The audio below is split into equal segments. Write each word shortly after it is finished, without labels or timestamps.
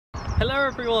Hello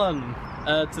everyone!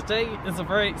 Today is a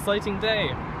very exciting day.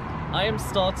 I am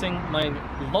starting my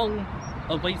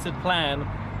long-awaited plan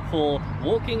for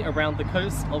walking around the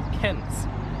coast of Kent.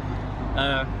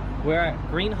 We're at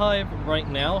Greenhithe right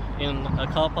now in a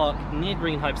car park near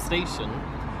Greenhithe station.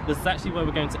 This is actually where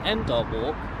we're going to end our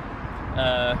walk.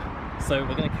 So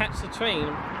we're going to catch the train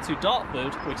to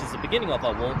Dartford, which is the beginning of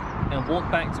our walk, and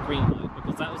walk back to Greenhithe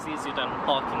because that was easier than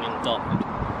parking in Dartford.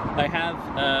 I have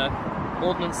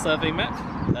Ordnance Survey map,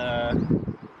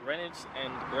 Greenwich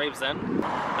and Gravesend.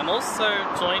 I'm also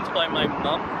joined by my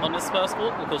mum on this first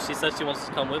walk because she said she wants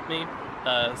to come with me.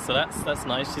 So that's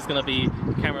nice. She's going to be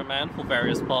cameraman for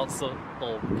various parts of,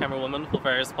 or camerawoman for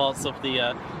various parts of the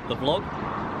vlog.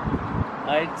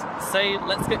 I'd say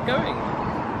let's get going.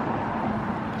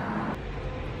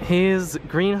 Here's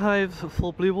Greenhithe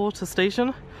for Bluewater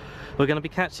Station. We're going to be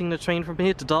catching the train from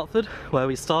here to Dartford, where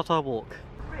we start our walk.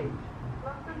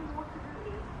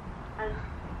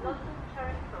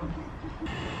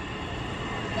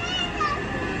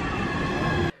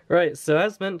 Right, so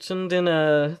as mentioned in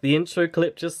the intro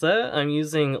clip just there, I'm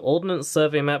using Ordnance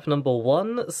Survey map number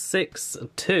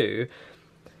 162,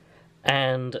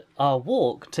 and our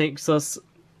walk takes us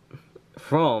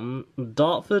from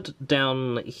Dartford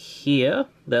down here,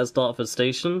 there's Dartford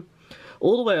Station,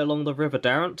 all the way along the River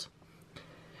Darent,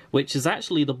 which is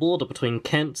actually the border between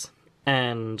Kent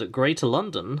and Greater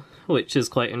London, which is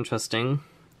quite interesting,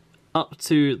 up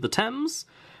to the Thames,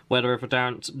 where the River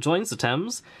Darent joins the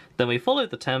Thames. Then we follow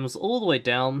the Thames all the way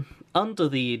down under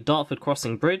the Dartford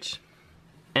Crossing bridge,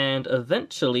 and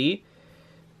eventually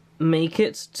make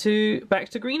it back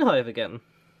to Greenhithe again.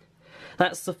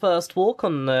 That's the first walk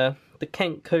on the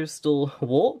Kent Coastal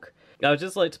Walk. I would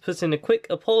just like to put in a quick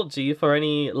apology for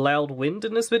any loud wind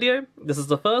in this video. This is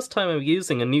the first time I'm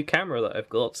using a new camera that I've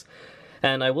got,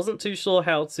 and I wasn't too sure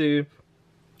how to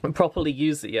properly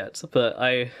use it yet, but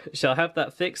I shall have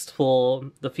that fixed for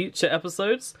the future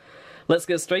episodes. Let's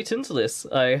get straight into this.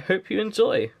 I hope you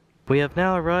enjoy. We have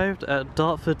now arrived at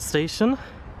Dartford Station.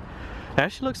 It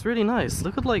actually looks really nice.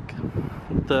 Look at like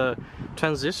the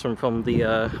transition from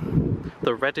the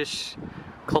reddish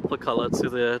copper colour to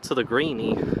the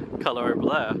greeny colour over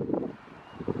there.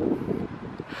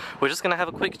 We're just going to have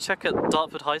a quick check at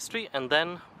Dartford High Street and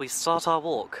then we start our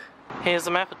walk. Here's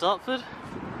a map of Dartford.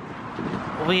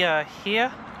 We are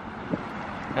here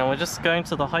and we're just going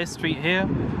to the High Street here,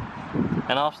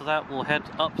 and after that we'll head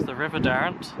up the River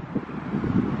Darent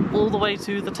all the way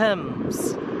to the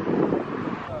Thames.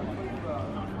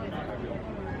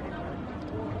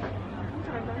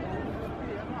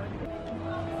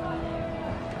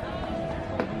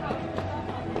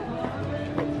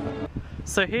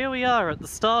 So here we are at the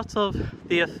start of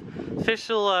the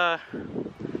official,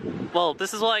 well,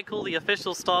 this is what I call the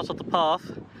official start of the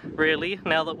path, really,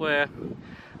 now that we're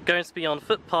going to be on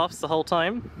footpaths the whole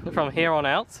time from here on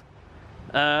out.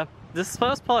 This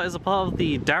first part is a part of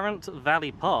the Darent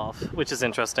Valley Path, which is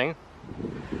interesting.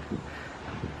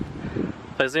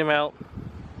 If I zoom out,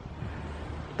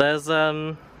 there's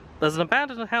an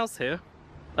abandoned house here.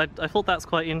 I thought that's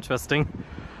quite interesting.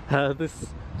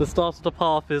 The start of the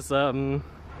path is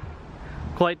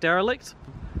quite derelict,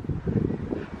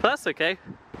 but that's okay.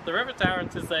 The River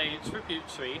Darent is a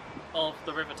tributary of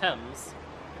the River Thames,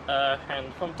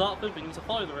 and from Dartford we need to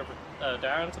follow the River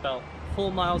Darent about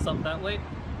 4 miles up that way,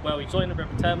 where we join the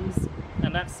River Thames,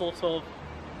 and that's sort of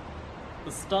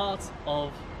the start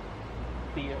of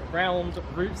the round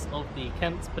routes of the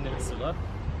Kent Peninsula.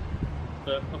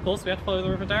 But of course we have to follow the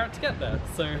River Darent to get there,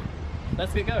 so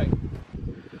let's get going.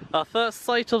 Our first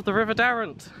sight of the River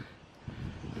Darent.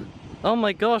 Oh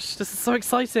my gosh, this is so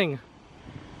exciting!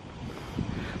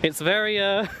 It's very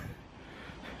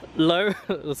low.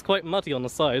 It's quite muddy on the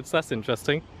sides, that's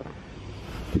interesting.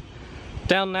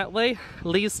 Down that way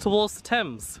leads towards the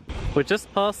Thames. We're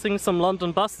just passing some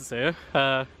London buses here.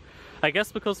 I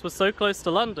guess because we're so close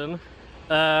to London,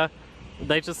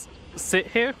 they just sit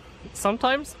here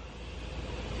sometimes.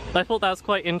 I thought that was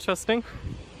quite interesting.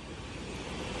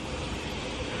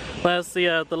 There's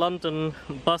the London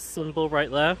bus symbol right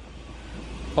there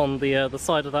on the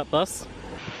side of that bus.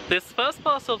 This first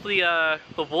part of the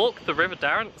walk, the River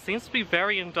Darent, seems to be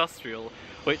very industrial,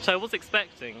 which I was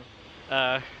expecting.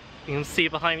 You can see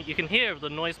behind me, you can hear the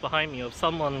noise behind me of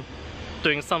someone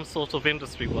doing some sort of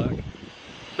industry work.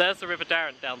 There's the River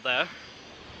Darent down there,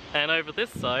 and over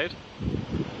this side,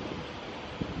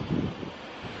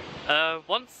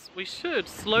 once we should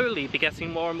slowly be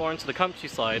getting more and more into the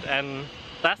countryside, and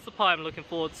that's the part I'm looking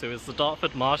forward to, is the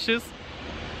Dartford Marshes,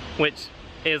 which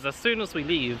is as soon as we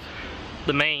leave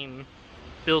the main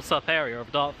built up area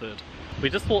of Dartford. We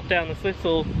just walked down this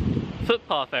little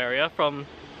footpath area from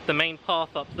the main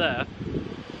path up there.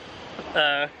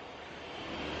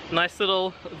 Nice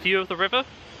little view of the river.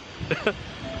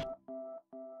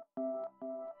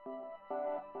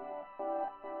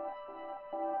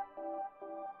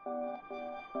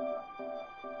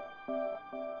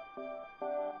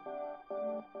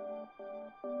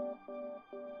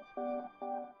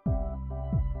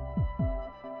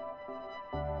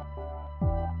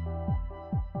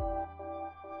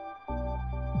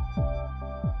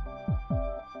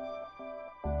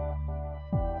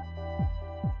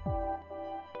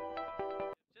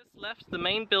 Left the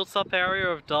main built-up area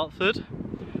of Dartford.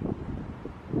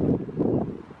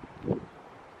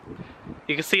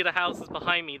 You can see the houses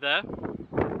behind me there.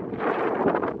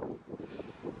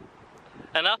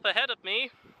 And up ahead of me,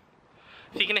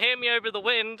 if you can hear me over the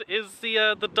wind, is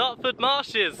the Dartford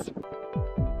marshes.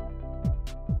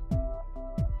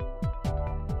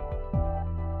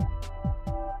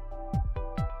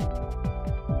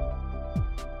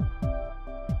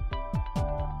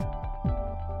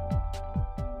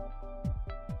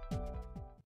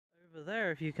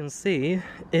 There, if you can see,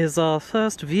 is our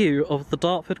first view of the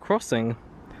Dartford Crossing.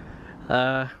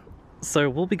 So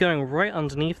we'll be going right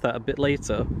underneath that a bit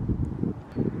later.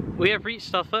 We have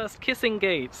reached our first kissing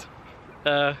gate.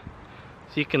 As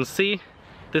you can see,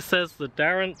 this says the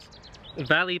Darent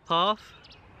Valley Path.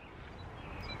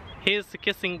 Here's the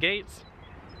kissing gate.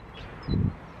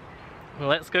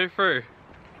 Let's go through.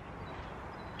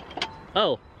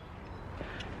 Oh,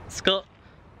 it's got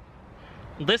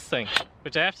this thing,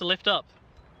 which I have to lift up.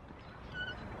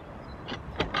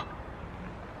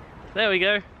 There we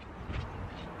go.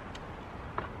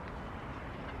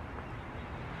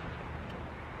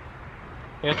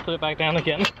 You have to put it back down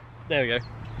again. There we go.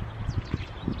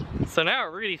 So now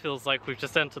it really feels like we've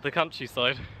just entered the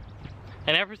countryside.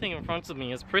 And everything in front of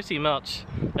me is pretty much,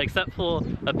 except for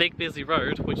a big busy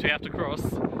road, which we have to cross,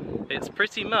 it's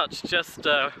pretty much just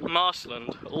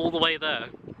marshland all the way there.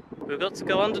 We've got to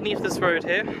go underneath this road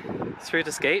here, through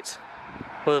this gate,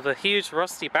 with a huge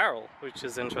rusty barrel, which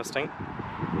is interesting.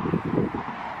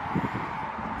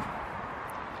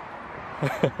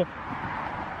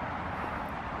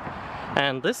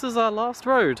 And this is our last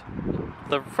road.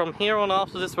 From here on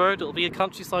after this road, it'll be a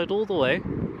countryside all the way.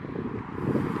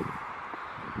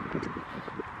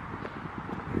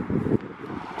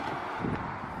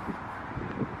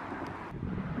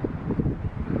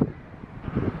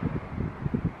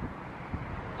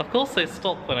 Of course they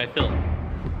stop when I film.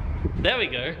 There we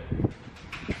go.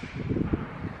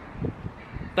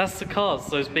 That's the cars,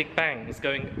 those big bangs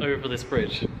going over this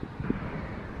bridge.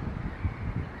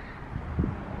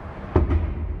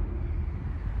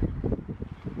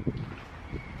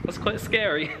 That's quite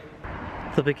scary.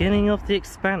 The beginning of the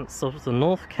expanse of the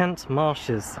North Kent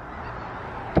marshes.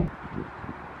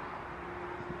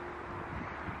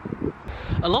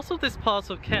 A lot of this part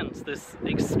of Kent, this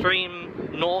extreme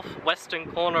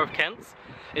northwestern corner of Kent,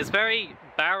 is very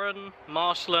barren,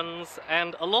 marshlands,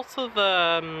 and a lot of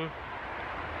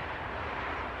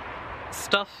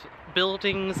stuff,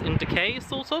 buildings in decay,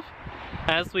 sort of.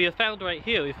 As we have found right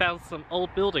here, we found some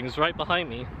old buildings right behind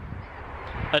me.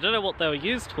 I don't know what they were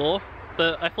used for,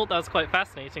 but I thought that was quite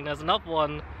fascinating. There's another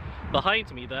one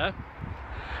behind me there.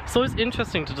 It's always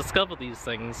interesting to discover these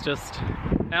things just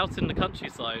out in the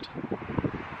countryside.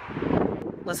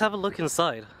 Let's have a look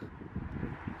inside.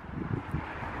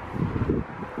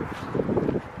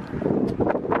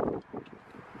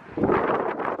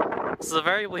 This is a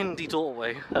very windy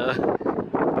doorway.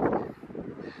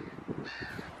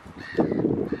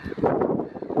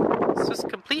 It's just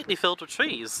completely filled with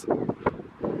trees.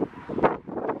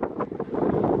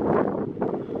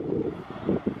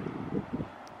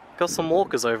 Got some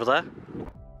walkers over there.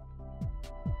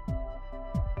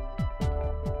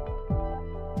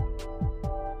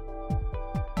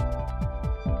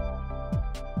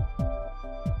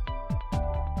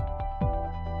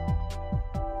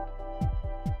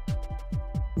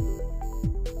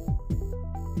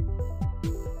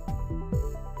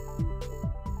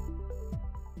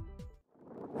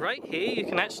 Right here you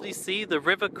can actually see the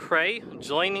River Cray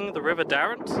joining the River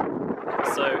Darent.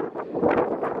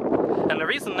 And the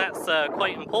reason that's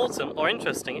quite important or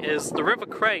interesting is the River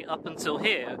Cray up until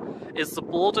here is the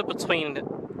border between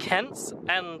Kent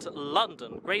and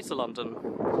London, Greater London.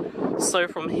 So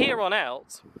from here on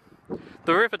out,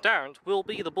 the River Darent will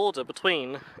be the border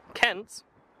between Kent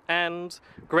and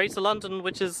Greater London,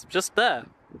 which is just there.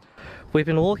 We've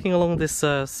been walking along this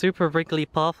super wriggly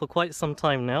path for quite some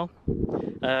time now,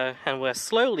 and we're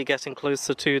slowly getting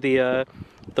closer to the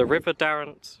River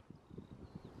Darent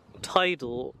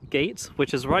tidal gate,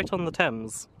 which is right on the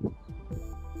Thames.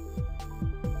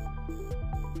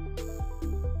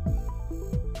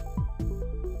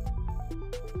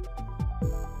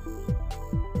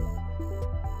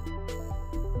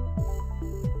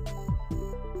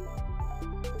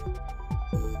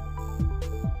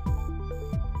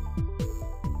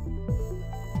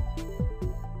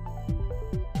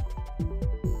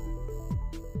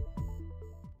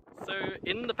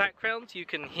 background you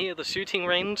can hear the shooting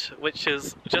range, which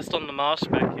is just on the marsh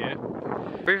back here.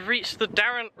 We've reached the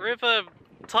Darent River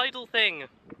tidal thing.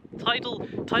 Tidal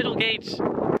gauge.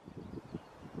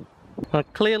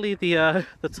 Clearly the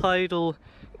tidal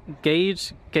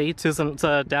gauge gate isn't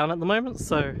down at the moment,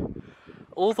 so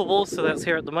all the water that's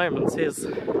here at the moment is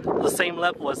the same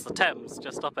level as the Thames,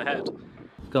 just up ahead.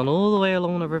 Gone all the way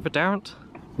along the River Darent,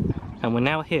 and we're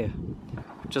now here.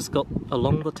 Just got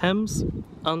along the Thames,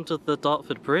 under the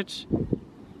Dartford Bridge,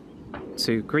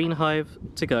 to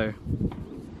Greenhithe to go.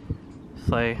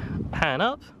 If I pan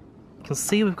up, you can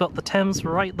see we've got the Thames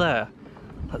right there.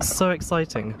 That's so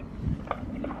exciting.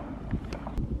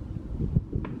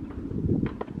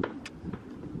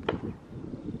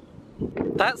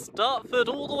 That's Dartford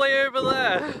all the way over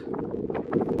there!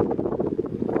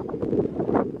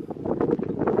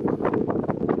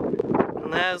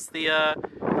 And there's the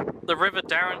River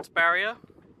Darent barrier.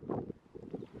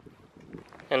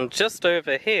 And just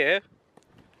over here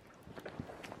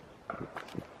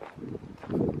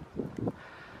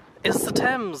is the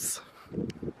Thames.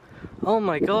 Oh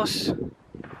my gosh. I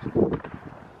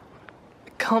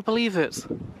can't believe it.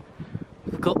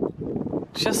 We've got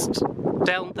just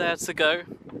down there to go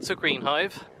to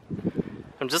Greenhithe.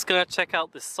 I'm just gonna check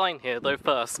out this sign here though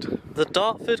first. The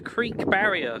Dartford Creek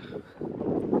Barrier.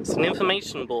 It's an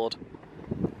information board.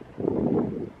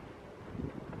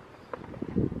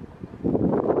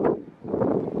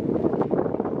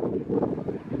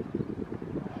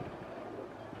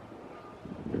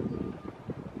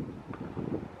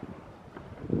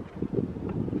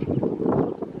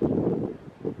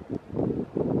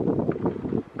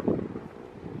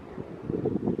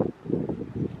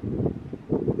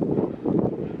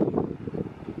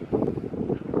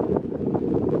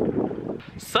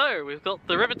 So, we've got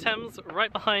the River Thames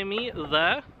right behind me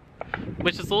there,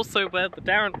 which is also where the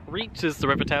Darent reaches the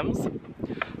River Thames.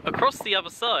 Across the other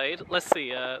side, let's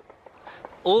see,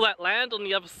 all that land on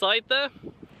the other side there,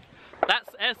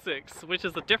 that's Essex, which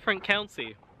is a different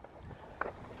county.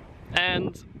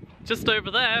 And just over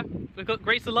there, we've got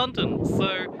Greater London,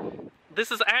 so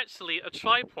this is actually a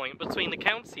tri-point between the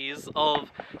counties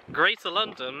of Greater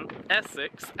London,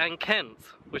 Essex and Kent,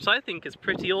 which I think is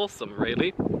pretty awesome,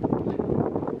 really.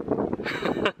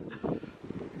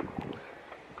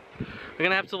 We're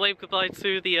gonna have to wave goodbye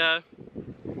to the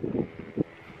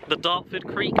Dartford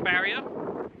Creek barrier.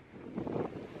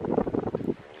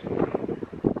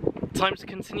 Time to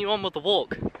continue on with the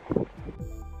walk.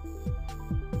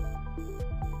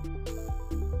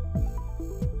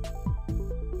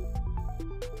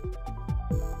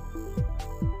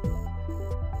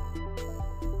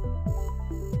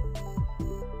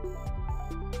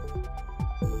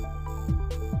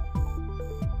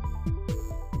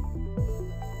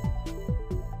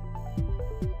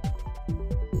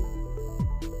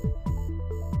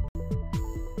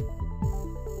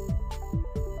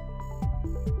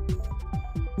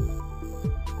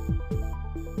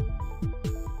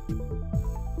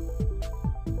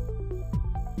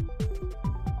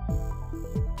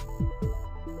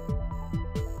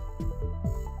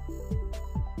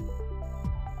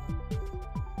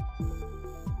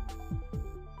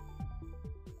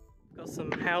 Got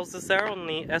some houses there on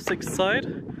the Essex side.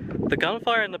 The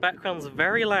gunfire in the background's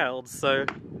very loud, so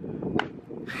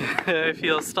if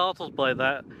you're startled by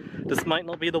that, this might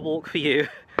not be the walk for you.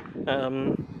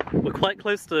 We're quite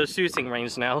close to the shooting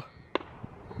range now.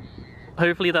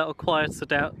 Hopefully that'll quiet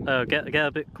down, get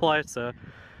a bit quieter,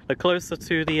 the closer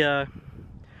to the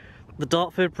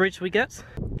Dartford Bridge we get.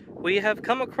 We have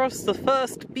come across the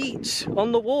first beach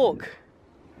on the walk.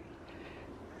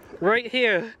 Right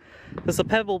here. There's a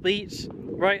pebble beach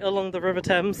right along the River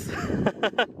Thames. I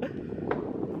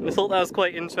thought that was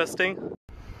quite interesting.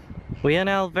 We are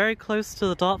now very close to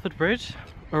the Dartford Bridge.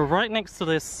 We're right next to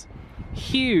this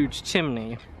huge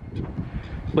chimney,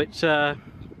 which, if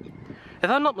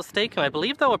I'm not mistaken, I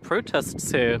believe there were protests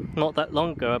here not that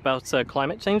long ago about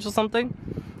climate change or something,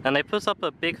 and they put up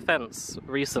a big fence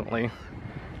recently.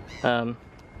 But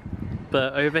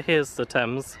over here's the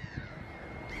Thames,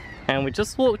 and we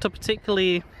just walked a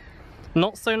particularly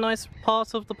not so nice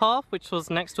part of the path, which was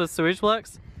next to a sewage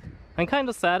works. I'm kind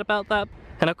of sad about that.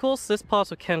 And of course this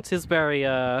part of Kent is very,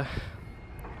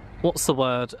 what's the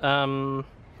word,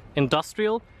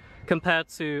 industrial, compared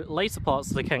to later parts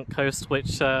of the Kent coast,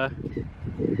 which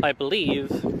I believe,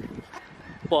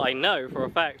 well I know for a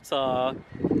fact, are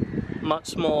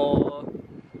much more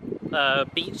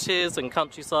beaches and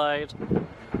countryside.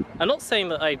 I'm not saying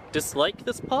that I dislike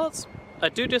this part. I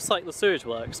do dislike the sewage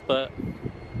works, but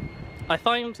I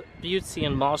find beauty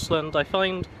in marshland, I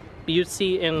find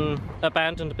beauty in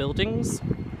abandoned buildings,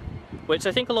 which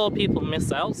I think a lot of people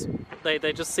miss out.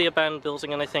 They just see a abandoned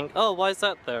building and they think, oh, why is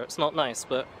that there? It's not nice.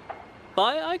 But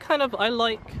I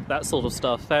like that sort of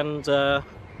stuff, and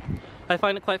I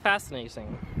find it quite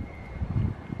fascinating.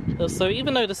 So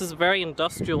even though this is a very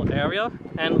industrial area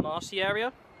and marshy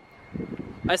area,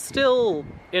 I still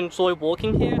enjoy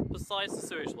walking here, besides the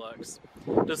sewage works.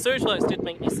 The sewage works did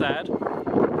make me sad.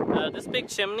 This big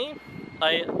chimney,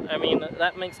 I mean,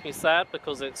 that makes me sad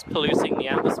because it's polluting the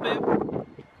atmosphere.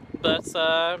 But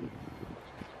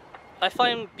I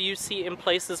find beauty in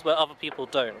places where other people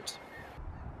don't.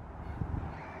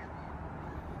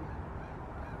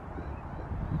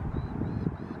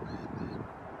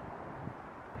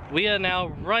 We are now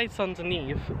right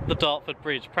underneath the Dartford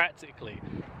Bridge, practically.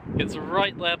 It's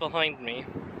right there behind me.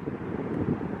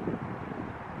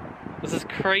 This is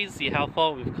crazy how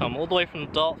far we've come, all the way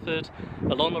from Dartford,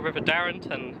 along the River Darent,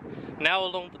 and now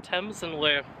along the Thames, and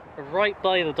we're right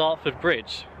by the Dartford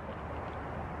Bridge.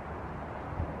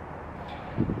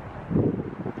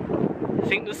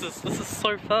 I think this is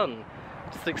so fun,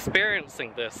 just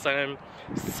experiencing this, and I'm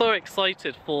so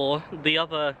excited for the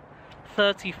other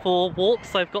 34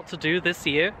 walks I've got to do this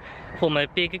year for my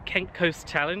big Kent Coast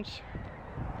challenge.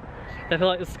 I feel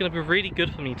like this is going to be really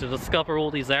good for me to discover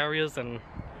all these areas and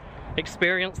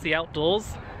experience the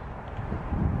outdoors.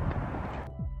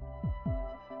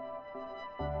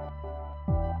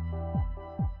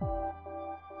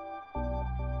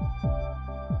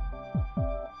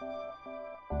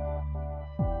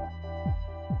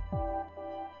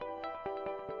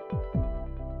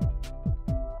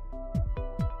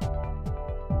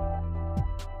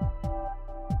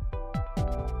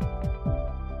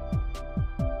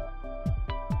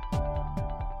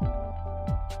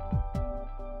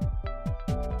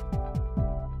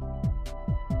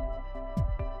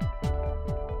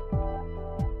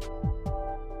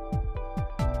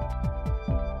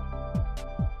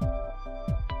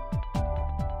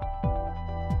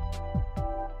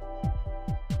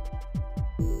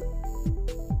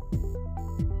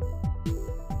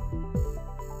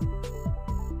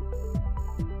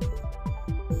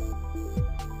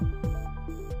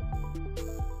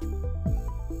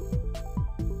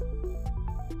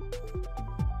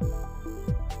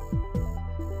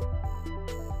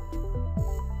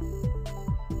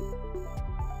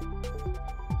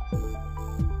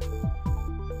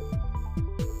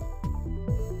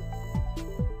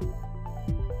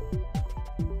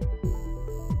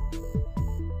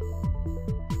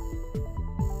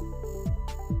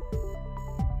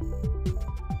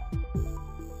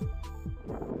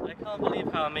 I can't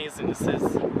believe how amazing this is.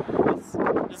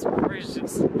 This bridge,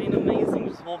 it's been amazing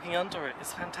just walking under it.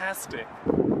 It's fantastic.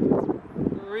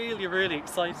 It's really, really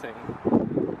exciting.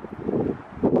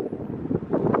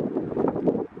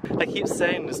 I keep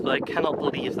saying this, but I cannot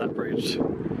believe that bridge.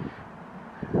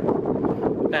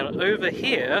 And over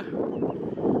here,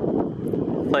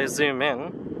 if I zoom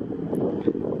in,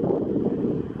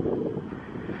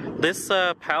 this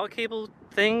power cable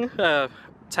thing,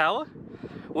 tower,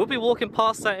 we'll be walking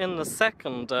past that in the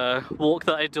second walk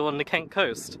that I do on the Kent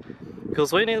Coast,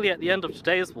 because we're nearly at the end of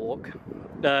today's walk.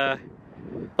 But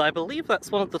I believe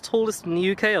that's one of the tallest in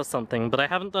the UK or something, but I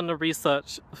haven't done the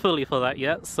research fully for that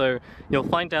yet, so you'll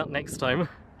find out next time.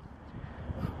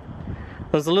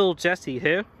 There's a little jetty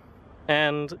here,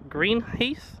 and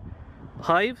Greenhithe,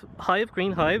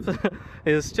 Greenhithe,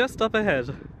 is just up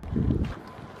ahead.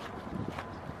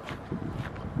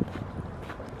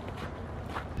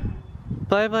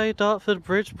 Bye bye Dartford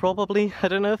Bridge, probably. I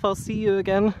don't know if I'll see you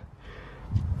again.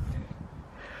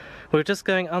 We're just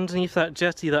going underneath that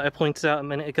jetty that I pointed out a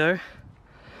minute ago.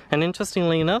 And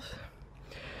interestingly enough,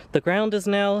 the ground is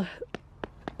now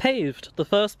paved, the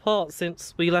first part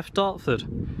since we left Dartford.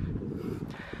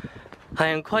 I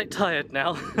am quite tired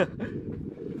now.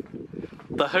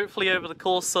 But hopefully over the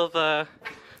course of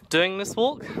doing this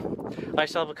walk, I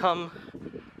shall become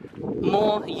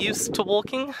more used to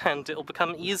walking, and it will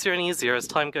become easier and easier as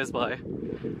time goes by.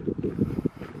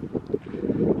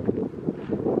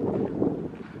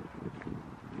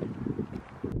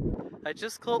 I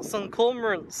just caught some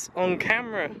cormorants on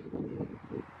camera.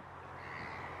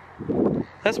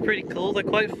 That's pretty cool, they're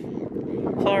quite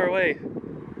far away.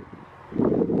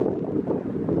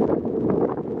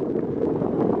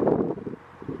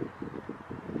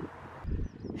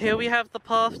 Here we have the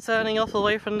path turning off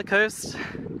away from the coast,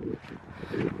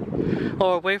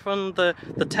 or away from the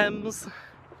Thames.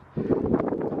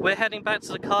 We're heading back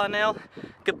to the car now.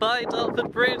 Goodbye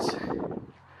Dartford Bridge.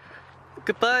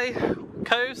 Goodbye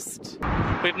coast.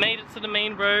 We've made it to the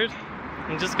main road.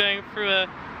 I'm just going through a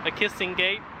kissing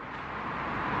gate.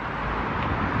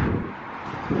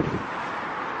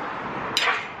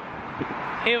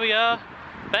 Here we are,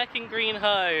 back in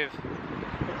Greenhithe.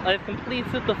 I've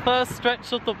completed the first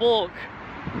stretch of the walk.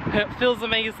 It feels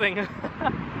amazing.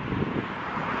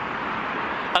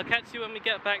 I'll catch you when we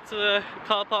get back to the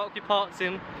car park we parked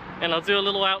in, and I'll do a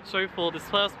little outro for this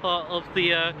first part of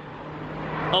the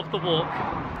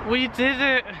walk. We did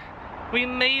it! We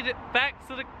made it back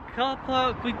to the car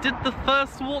park. We did the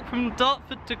first walk from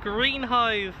Dartford to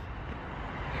Greenhithe.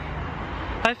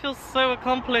 I feel so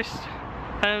accomplished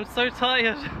and I'm so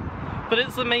tired, but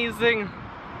it's amazing.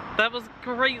 That was a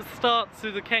great start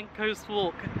to the Kent Coast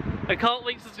walk. I can't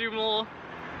wait to do more.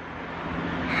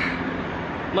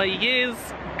 My year's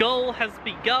goal has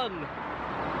begun.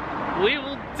 We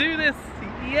will do this,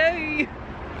 yay!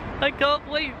 I can't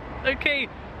wait. Okay,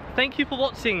 thank you for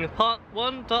watching part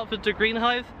 1, Dartford to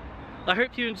Greenhithe. I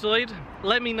hope you enjoyed.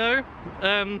 Let me know.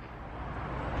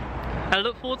 I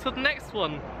look forward to the next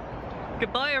one.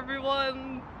 Goodbye everyone!